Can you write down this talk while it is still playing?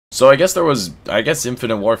So I guess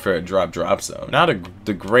Infinite Warfare drops though. Not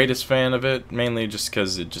the greatest fan of it, mainly just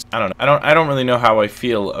because it just, I don't know. I don't really know how I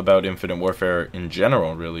feel about Infinite Warfare in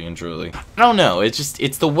general, really and truly. I don't know. It's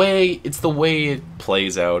the way it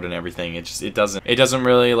plays out and everything. It doesn't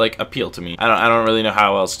really like appeal to me. I don't really know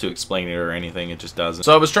how else to explain it or anything. It just doesn't.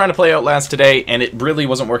 So I was trying to play Outlast today, and it really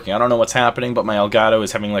wasn't working. I don't know what's happening, but my Elgato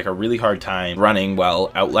is having like a really hard time running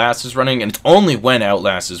while Outlast is running, and it's only when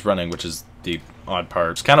Outlast is running, which is the odd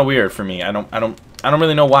part. It's kind of weird for me. I don't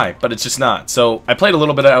really know why, but it's just not. So I played a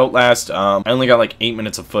little bit of Outlast. I only got like 8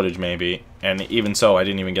 minutes of footage maybe, and even so, I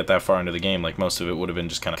didn't even get that far into the game. Like most of it would have been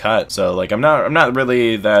just kind of cut. So like I'm not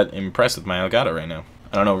really that impressed with my Elgato right now.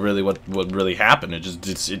 I don't know really what really happened. It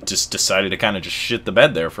just decided to kind of just shit the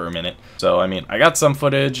bed there for a minute. So I mean, I got some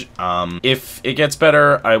footage. If it gets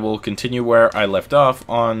better, I will continue where I left off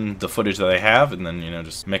on the footage that I have, and then, you know,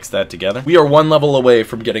 just mix that together. We are 1 level away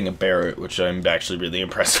from getting a Barrett, which I'm actually really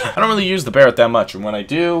impressed with. I don't really use the Barrett that much, and when I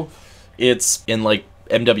do, it's in like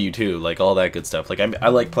MW2, like all that good stuff. Like I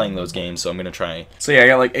like playing those games, so I'm gonna try. So yeah, I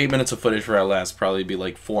got like 8 minutes of footage for Outlast. Probably be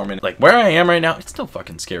like 4 minutes. Like where I am right now, it's still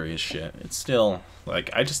fucking scary as shit. It's still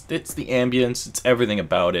like it's the ambience, it's everything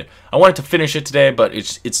about it. I wanted to finish it today, but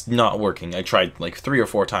it's not working. I tried like 3 or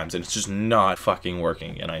 4 times, and it's just not fucking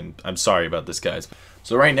working. And I'm sorry about this, guys.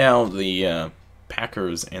 So right now the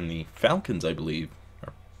Packers and the Falcons, I believe,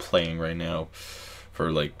 are playing right now. For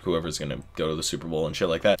like whoever's gonna go to the Super Bowl and shit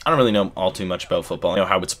like that. I don't really know all too much about football. I know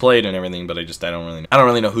how it's played and everything, but I don't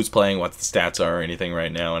really know who's playing, what the stats are or anything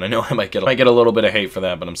right now. And I know I might get a little bit of hate for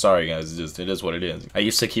that, but I'm sorry guys. It is what it is. I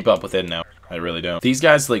used to keep up with it, now I really don't. These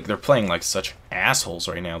guys, like, they're playing like such assholes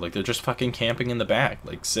right now. Like they're just fucking camping in the back,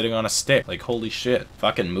 like sitting on a stick. Like holy shit,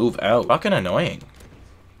 fucking move out. Fucking annoying.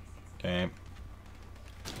 Okay.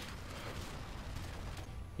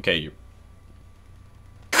 Okay, you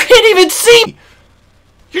can't even see.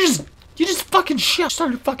 You just fucking shit.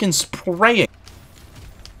 Started fucking spraying.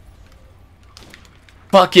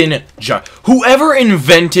 Fucking whoever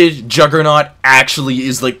invented Juggernaut actually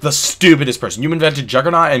is like the stupidest person. You invented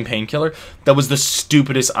Juggernaut and Painkiller. That was the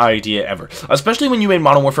stupidest idea ever. Especially when you made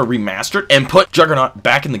Modern Warfare Remastered and put Juggernaut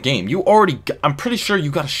back in the game. I'm pretty sure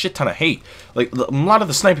you got a shit ton of hate. Like a lot of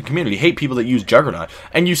the sniping community hate people that use Juggernaut,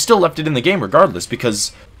 and you still left it in the game regardless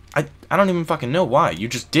because I don't even fucking know why. You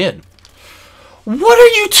just did. What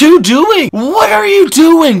are you two doing? What are you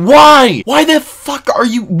doing? Why? Why the fuck are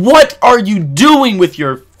you? What are you doing with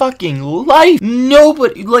your fucking life?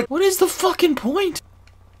 Nobody, like, what is the fucking point?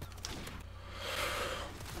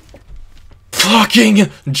 Fucking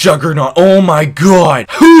Juggernaut. Oh my god.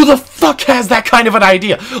 Who the fuck has that kind of an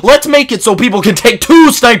idea? Let's make it so people can take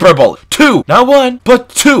 2 sniper bullets. 2. Not 1, but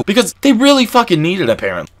 2. Because they really fucking need it,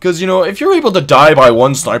 apparently. Because, you know, if you're able to die by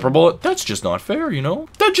 1 sniper bullet, that's just not fair, you know?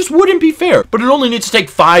 That just wouldn't be fair. But it only needs to take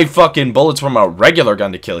 5 fucking bullets from a regular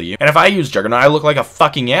gun to kill you. And if I use Juggernaut, I look like a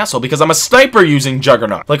fucking asshole because I'm a sniper using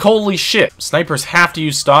Juggernaut. Like, holy shit. Snipers have to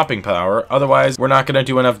use stopping power. Otherwise, we're not gonna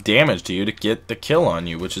do enough damage to you to get the kill on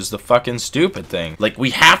you, which is the fucking stupid thing. Like, we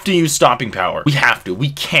have to use stopping power. We have to. We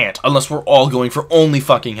can't unless we're all going for only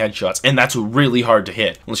fucking headshots, and that's really hard to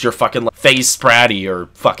hit unless you're fucking like Face Spratty or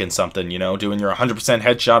fucking something, you know, doing your 100%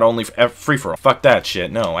 headshot only free-for-all. Fuck that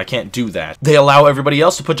shit. No, I can't do that. They allow everybody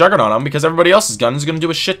else to put Juggernaut on because everybody else's gun is gonna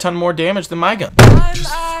do a shit ton more damage than my gun.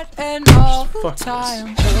 Just fuck this.